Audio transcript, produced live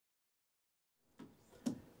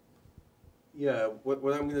Yeah,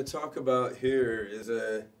 what I'm going to talk about here is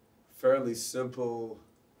a fairly simple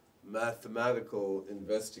mathematical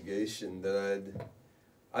investigation that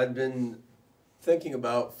I'd been thinking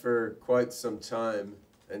about for quite some time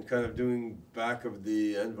and kind of doing back of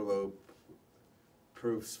the envelope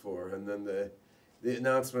proofs for. And then the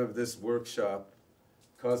announcement of this workshop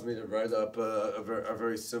caused me to write up a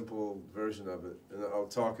very simple version of it. And I'll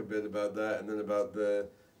talk a bit about that and then about the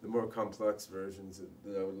more complex versions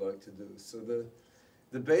that I would like to do. So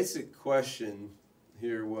the basic question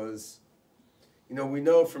here was, we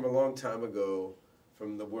know from a long time ago,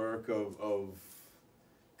 from the work of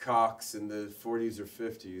Cox in the 40s or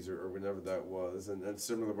 50s or whenever that was, and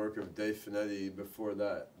similar work of De Finetti before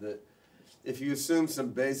that, that if you assume some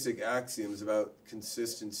basic axioms about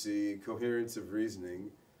consistency, coherence of reasoning,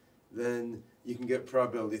 then you can get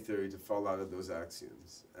probability theory to fall out of those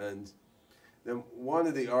axioms. And then one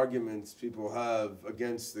of the arguments people have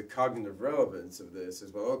against the cognitive relevance of this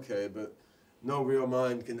is, well, okay, but no real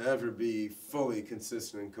mind can ever be fully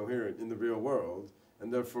consistent and coherent in the real world,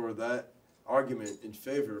 and therefore that argument in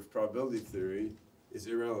favor of probability theory is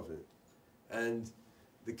irrelevant. And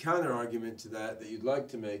the counter-argument to that you'd like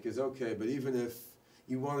to make is, okay, but even if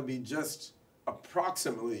you want to be just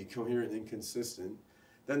approximately coherent and consistent,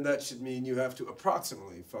 then that should mean you have to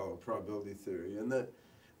approximately follow probability theory. And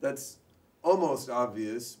that's almost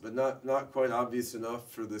obvious, but not quite obvious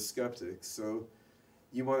enough for the skeptics. So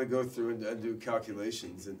you want to go through and do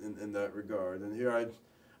calculations in that regard. And here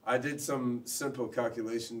I did some simple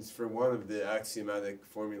calculations for one of the axiomatic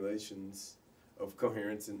formulations of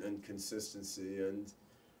coherence and consistency, and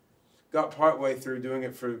got partway through doing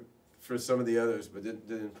it for some of the others, but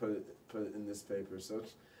didn't put it in this paper. So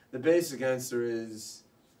the basic answer is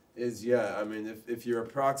yeah. I mean, if you're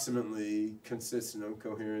approximately consistent and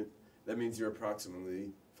coherent, that means you're approximately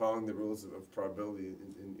following the rules of probability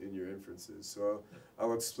in your inferences. So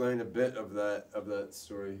I'll explain a bit of that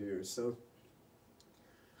story here. So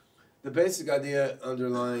the basic idea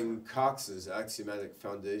underlying Cox's axiomatic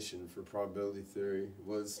foundation for probability theory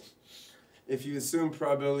was, if you assume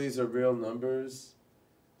probabilities are real numbers,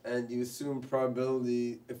 and you assume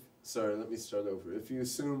let me start over. If you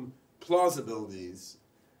assume plausibilities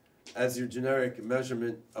as your generic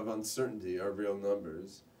measurement of uncertainty are real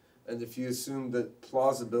numbers, and if you assume that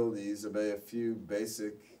plausibilities obey a few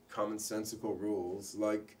basic commonsensical rules,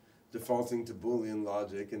 like defaulting to Boolean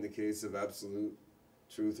logic in the case of absolute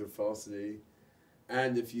truth or falsity,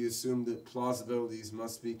 and if you assume that plausibilities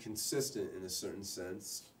must be consistent in a certain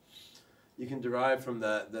sense, you can derive from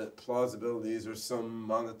that plausibilities are some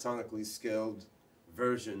monotonically scaled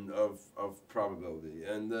version of probability.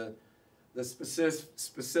 And the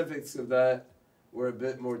specifics of that were a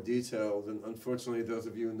bit more detailed, and unfortunately those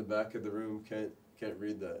of you in the back of the room can't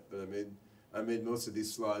read that, but I made most of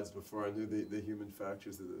these slides before I knew the human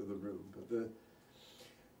factors of the room. But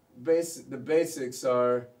the basics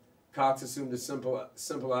are, Cox assumed a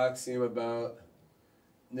simple axiom about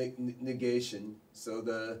negation. So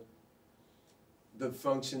the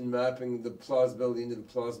function mapping the plausibility into the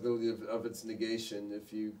plausibility of its negation,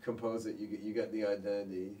 if you compose it, you get the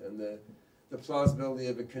identity. And the plausibility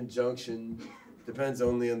of a conjunction depends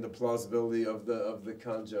only on the plausibility of the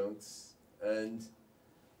conjuncts. And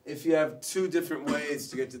if you have two different ways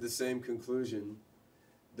to get to the same conclusion,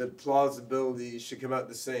 the plausibility should come out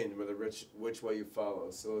the same, no matter which way you follow.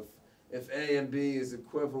 So if A and B is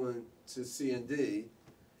equivalent to C and D,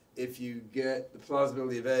 if you get the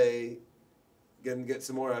plausibility of A, get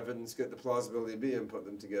some more evidence, get the plausibility of B and put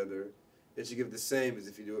them together, it should give the same as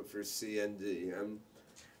if you do it for C and D. And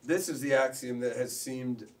this is the axiom that has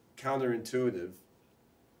seemed counterintuitive,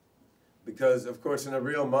 because, of course, in a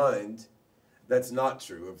real mind, that's not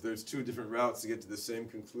true. If there's two different routes to get to the same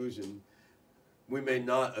conclusion, we may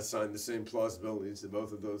not assign the same plausibilities to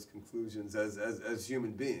both of those conclusions as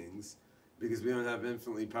human beings, because we don't have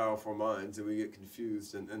infinitely powerful minds and we get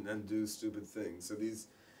confused and do stupid things. So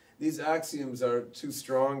these axioms are too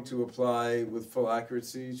strong to apply with full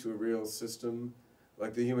accuracy to a real system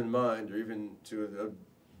like the human mind, or even to a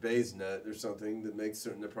Bayes net or something that makes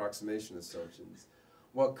certain approximation assumptions.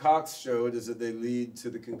 What Cox showed is that they lead to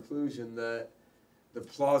the conclusion that the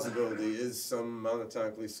plausibility is some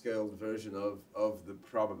monotonically scaled version of the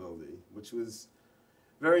probability, which was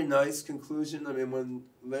a very nice conclusion. I mean,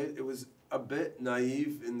 it was a bit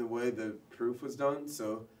naive in the way the proof was done.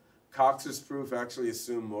 So Cox's proof actually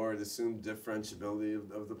assumed more. It assumed differentiability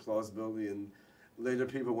of the plausibility, and later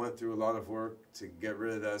people went through a lot of work to get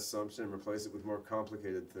rid of that assumption and replace it with more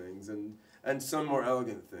complicated things and some more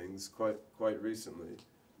elegant things quite recently.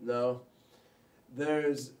 Now,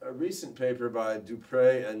 there's a recent paper by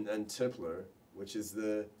Dupre and Tipler, which is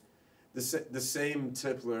the the same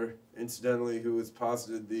Tipler, incidentally, who has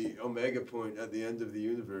posited the omega point at the end of the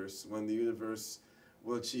universe, when the universe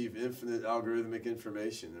will achieve infinite algorithmic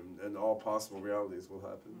information and all possible realities will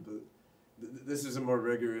happen. But this is a more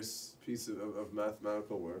rigorous piece of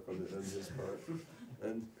mathematical work on his part.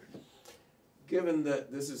 And given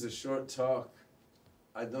that this is a short talk,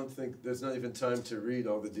 I don't think there's not even time to read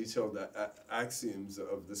all the detailed axioms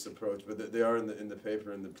of this approach, but they are in the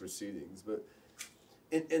paper and the proceedings. But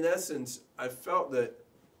in essence, I felt that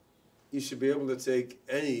you should be able to take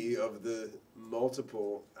any of the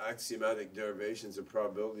multiple axiomatic derivations of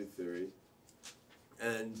probability theory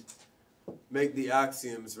and make the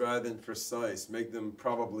axioms, rather than precise, make them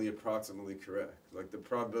probably approximately correct. Like the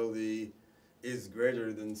probability is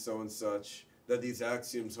greater than so and such, that these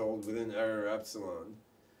axioms hold within error epsilon.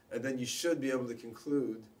 And then you should be able to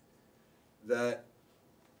conclude that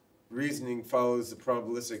reasoning follows the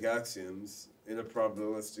probabilistic axioms in a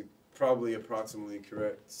probably approximately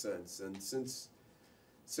correct sense. And since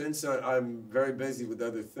I'm very busy with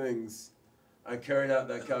other things, I carried out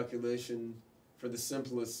that calculation for the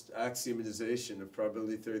simplest axiomatization of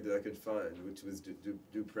probability theory that I could find, which was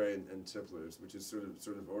Dupre and Tipler's, which is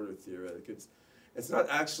sort of order theoretic. It's not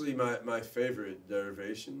actually my favorite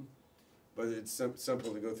derivation, but it's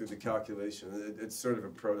simple to go through the calculation. It's sort of a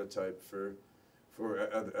prototype for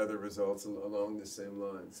other results along the same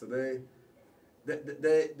line. So they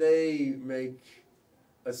make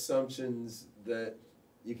assumptions that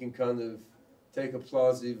you can kind of take a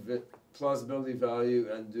plausibility value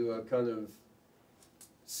and do a kind of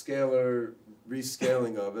scalar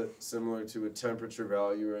rescaling of it, similar to a temperature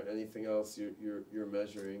value or anything else you're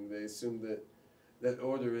measuring. They assume that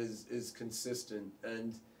order is consistent,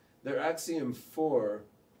 and their axiom 4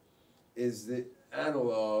 is the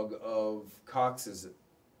analog of Cox's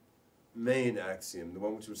main axiom, the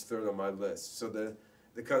one which was third on my list. So the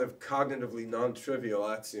kind of cognitively non-trivial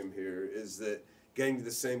axiom here is that getting to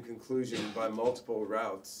the same conclusion by multiple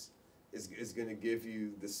routes is going to give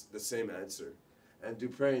you the same answer. And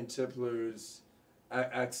Dupre and Tipler's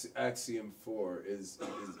axiom 4 is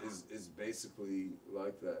basically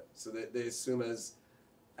like that. So they assume as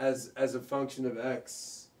a function of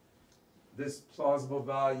x, this plausible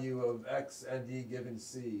value of x and e given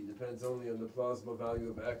c depends only on the plausible value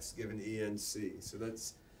of x given e and c. So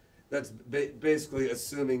that's basically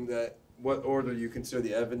assuming that what order you consider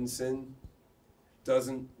the evidence in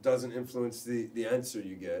doesn't influence the answer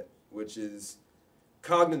you get, which is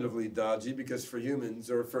cognitively dodgy, because for humans,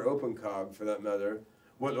 or for OpenCog for that matter,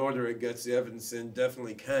 what order it gets the evidence in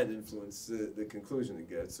definitely can influence the conclusion it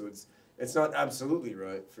gets. So it's not absolutely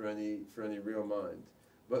right for any real mind.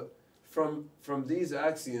 But from these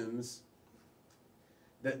axioms,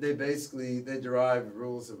 that they derive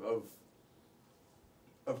rules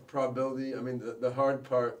of probability. I mean, the hard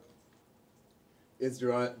part is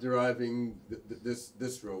deriving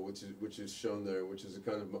this rule, which is shown there, which is a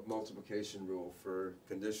kind of multiplication rule for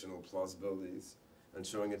conditional plausibilities, and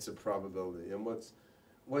showing it's a probability. And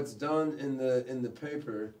what's done in the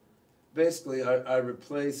paper, basically, I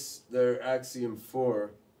replace their axiom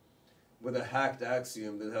 4 with a hacked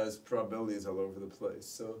axiom that has probabilities all over the place.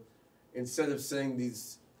 So instead of saying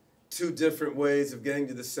these two different ways of getting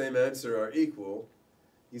to the same answer are equal,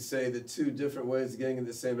 you say the two different ways of getting to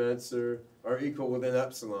the same answer are equal within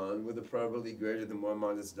epsilon, with a probability greater than 1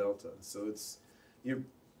 minus delta. So you're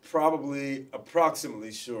probably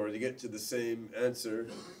approximately sure to get to the same answer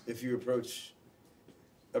if you approach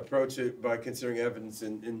it by considering evidence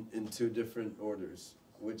in two different orders.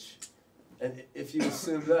 And if you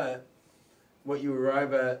assume that, what you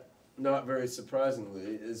arrive at, not very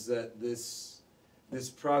surprisingly, is that this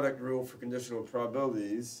product rule for conditional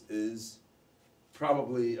probabilities is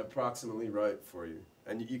probably approximately right for you.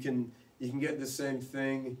 And you can get the same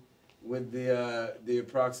thing with the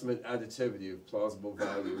approximate additivity of plausible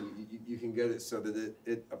value. You can get it so that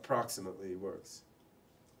it approximately works.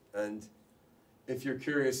 And if you're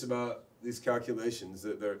curious about these calculations,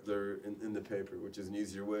 they're in the paper, which is an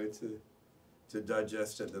easier way to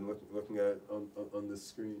digest it than looking at it on the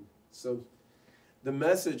screen. So the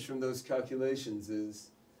message from those calculations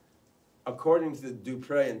is, according to the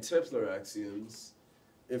Dupre and Tipler axioms,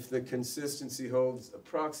 if the consistency holds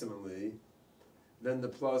approximately, then the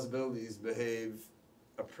plausibilities behave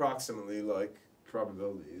approximately like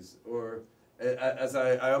probabilities. Or, as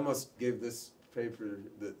I almost gave this paper,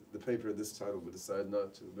 the paper this title, but decided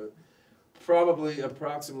not to, but probably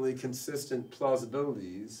approximately consistent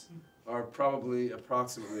plausibilities are probably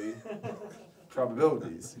approximately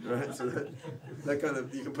probabilities, right? So that kind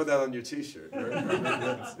of, you can put that on your t-shirt,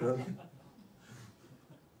 right?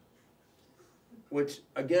 which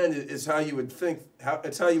again is how you would think.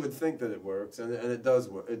 It's how you would think that it works, and it does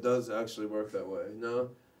work. It does actually work that way. Now,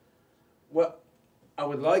 what I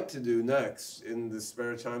would like to do next in the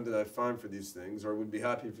spare time that I find for these things, or would be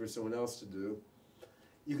happy for someone else to do,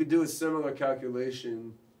 you could do a similar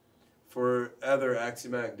calculation for other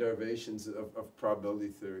axiomatic derivations of probability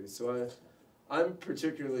theory. So I'm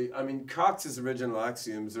particularly, I mean, Cox's original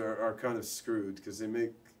axioms are kind of screwed because they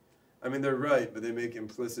make, I mean, they're right, but they make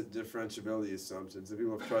implicit differentiability assumptions. And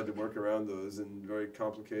people have tried to work around those in very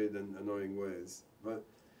complicated and annoying ways. But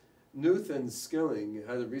Knuth and Skilling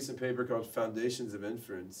had a recent paper called Foundations of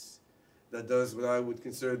Inference that does what I would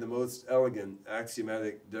consider the most elegant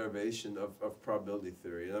axiomatic derivation of probability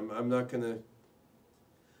theory. And I'm not going to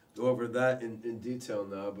go over that in detail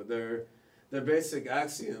now, but their basic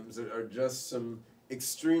axioms are just some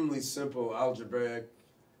extremely simple algebraic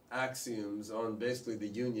axioms on basically the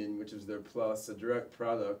union, which is their plus, the direct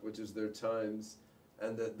product, which is their times,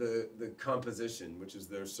 and the composition, which is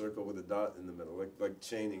their circle with a dot in the middle, like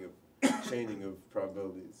chaining of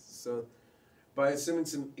probabilities. So by assuming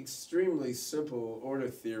some extremely simple order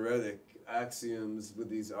theoretic axioms with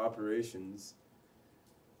these operations,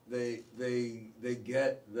 they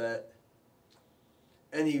get that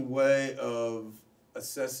any way of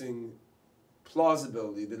assessing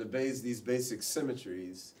plausibility that obeys these basic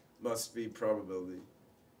symmetries must be probability.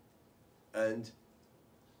 And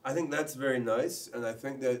I think that's very nice, and I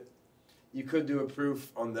think that you could do a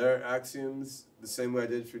proof on their axioms the same way I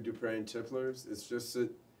did for Dupre and Tipler's. It's just that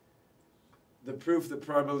the proof that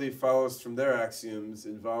probability follows from their axioms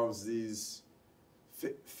involves these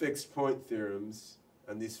fixed point theorems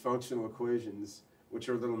and these functional equations, which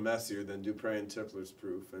are a little messier than Dupre and Tipler's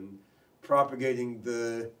proof, and propagating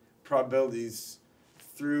the probabilities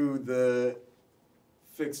through the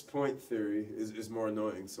fixed point theory is more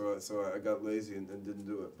annoying. So I got lazy and didn't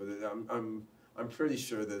do it. But I'm pretty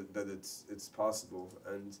sure that it's possible,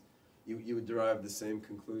 and you would derive the same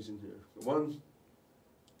conclusion here.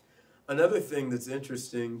 Another thing that's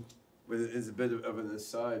interesting, but it is a bit of an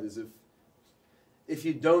aside, is if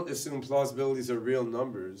you don't assume plausibilities are real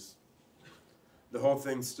numbers, the whole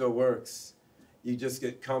thing still works. You just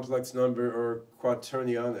get complex number or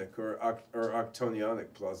quaternionic or octonionic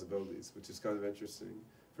plausibilities, which is kind of interesting,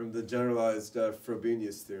 from the generalized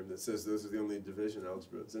Frobenius theorem that says those are the only division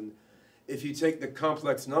algebras. And if you take the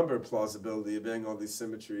complex number plausibility obeying all these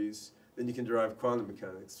symmetries, then you can derive quantum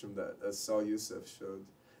mechanics from that, as Saul Youssef showed,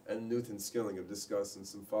 and Knuth and Skilling have discussed in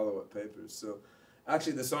some follow-up papers. So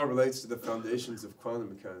actually this all relates to the foundations of quantum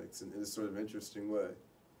mechanics in a sort of interesting way.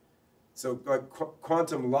 So like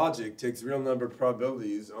quantum logic takes real number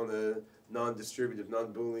probabilities on a non-distributive,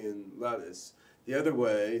 non-Boolean lattice. The other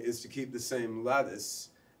way is to keep the same lattice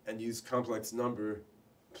and use complex number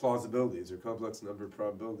plausibilities or complex number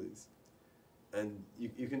probabilities. And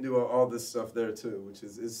you can do all this stuff there too, which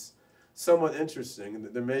is somewhat interesting. And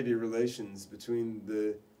there may be relations between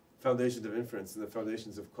the foundations of inference and the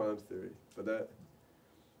foundations of quantum theory. But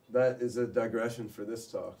that is a digression for this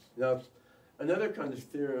talk. Now, another kind of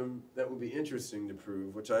theorem that would be interesting to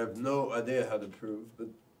prove, which I have no idea how to prove, but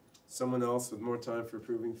someone else with more time for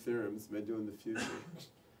proving theorems may do in the future.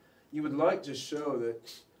 You would like to show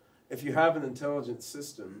that if you have an intelligent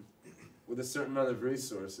system with a certain amount of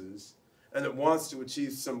resources and it wants to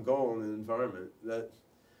achieve some goal in an environment,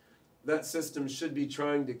 that system should be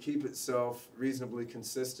trying to keep itself reasonably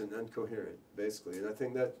consistent and coherent, basically. And I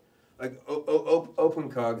think that like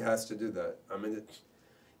OpenCog has to do that. I mean,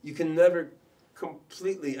 you can never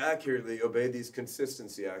completely accurately obey these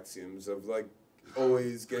consistency axioms of like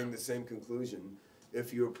always getting the same conclusion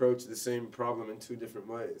if you approach the same problem in two different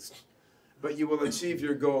ways. But you will achieve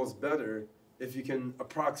your goals better if you can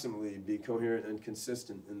approximately be coherent and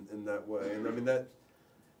consistent in that way. And I mean,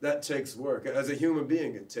 that takes work. As a human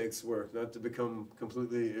being, it takes work, not to become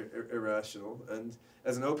completely irrational. And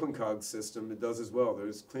as an OpenCog system, it does as well.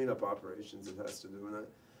 There's cleanup operations it has to do. And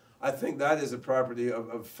I think that is a property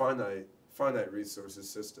of finite resources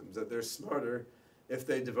systems, that they're smarter if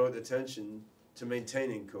they devote attention to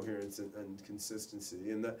maintaining coherence and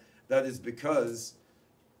consistency. And that is because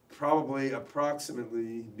probably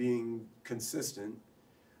approximately being consistent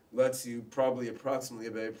lets you probably approximately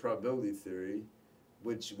obey probability theory,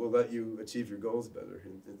 which will let you achieve your goals better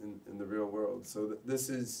in the real world. So this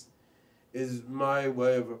is my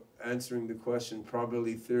way of answering the question,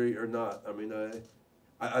 probability theory or not. I mean,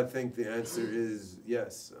 I think the answer is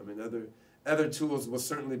yes. I mean, other tools will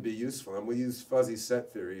certainly be useful, and we use fuzzy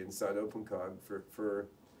set theory inside OpenCog for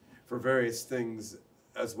various things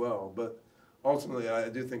as well. But ultimately, I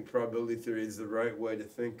do think probability theory is the right way to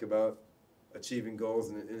think about achieving goals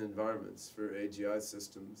in environments for AGI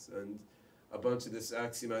systems. And a bunch of this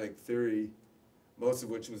axiomatic theory, most of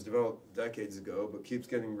which was developed decades ago, but keeps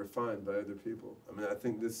getting refined by other people. I mean, I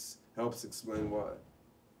think this helps explain why.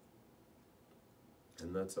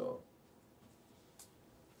 And that's all.